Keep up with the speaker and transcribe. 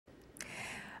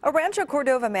A Rancho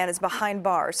Cordova man is behind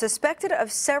bars, suspected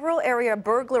of several area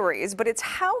burglaries, but it's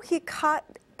how he caught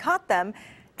them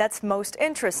that's most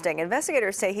interesting.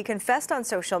 Investigators say he confessed on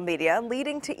social media,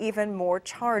 leading to even more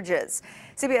charges.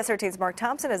 CBS 13's Mark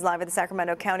Thompson is live at the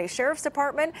Sacramento County Sheriff's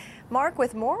Department. Mark,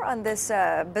 with more on this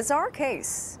bizarre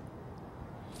case.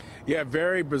 Yeah,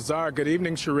 very bizarre. Good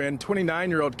evening, Sharon.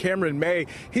 29-year-old Cameron May,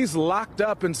 he's locked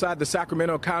up inside the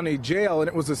Sacramento County Jail, and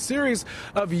it was a series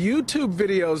of YouTube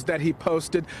videos that he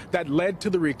posted that led to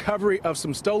the recovery of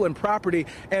some stolen property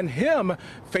and him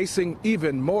facing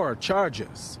even more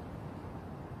charges.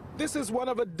 This is one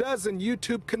of a dozen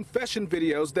YouTube confession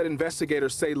videos that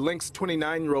investigators say links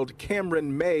 29-year-old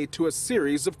Cameron May to a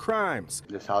series of crimes.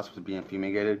 This house was being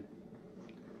fumigated,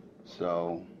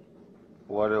 so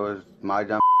what it was my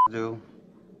dumb do,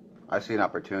 I see an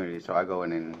opportunity, so I go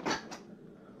in and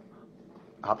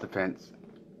hop the fence,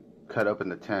 cut open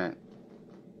the tent,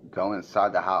 go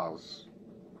inside the house,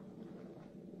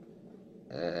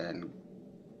 and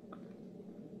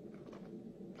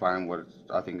find what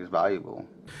I think is valuable.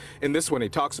 In this one, he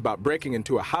talks about breaking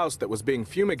into a house that was being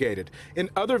fumigated. In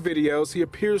other videos, he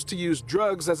appears to use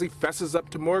drugs as he fesses up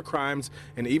to more crimes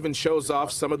and even shows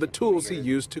off some of the tools he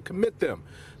used to commit them.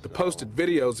 The posted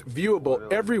videos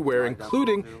viewable everywhere,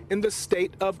 including in the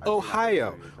state of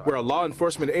Ohio, where a law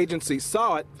enforcement agency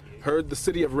saw it, heard the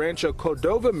city of Rancho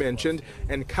Cordova mentioned,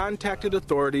 and contacted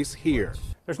authorities here.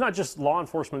 There's not just law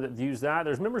enforcement that views that.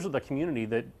 There's members of the community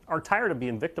that are tired of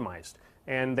being victimized,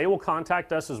 and they will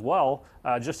contact us as well,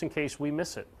 just in case we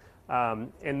miss it.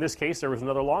 In this case, there was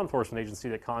another law enforcement agency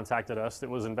that contacted us that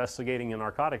was investigating a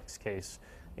narcotics case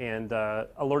and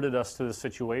alerted us to the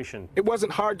situation. It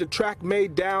wasn't hard to track May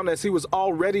down as he was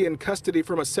already in custody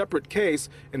from a separate case.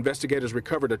 Investigators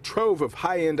recovered a trove of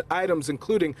high-end items,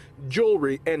 including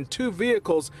jewelry and 2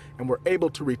 vehicles, and were able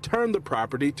to return the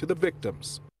property to the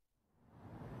victims.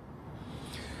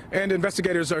 And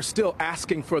investigators are still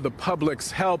asking for the public's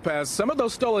help as some of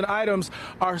those stolen items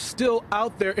are still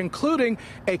out there, including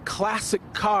a classic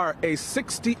car, a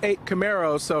 '68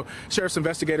 Camaro. So sheriff's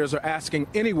investigators are asking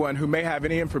anyone who may have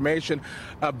any information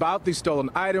about these stolen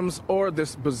items or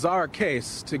this bizarre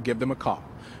case to give them a call.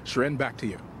 Sharon, back to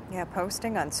you. Yeah,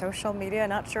 posting on social media.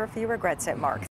 Not sure if he regrets it, Mark.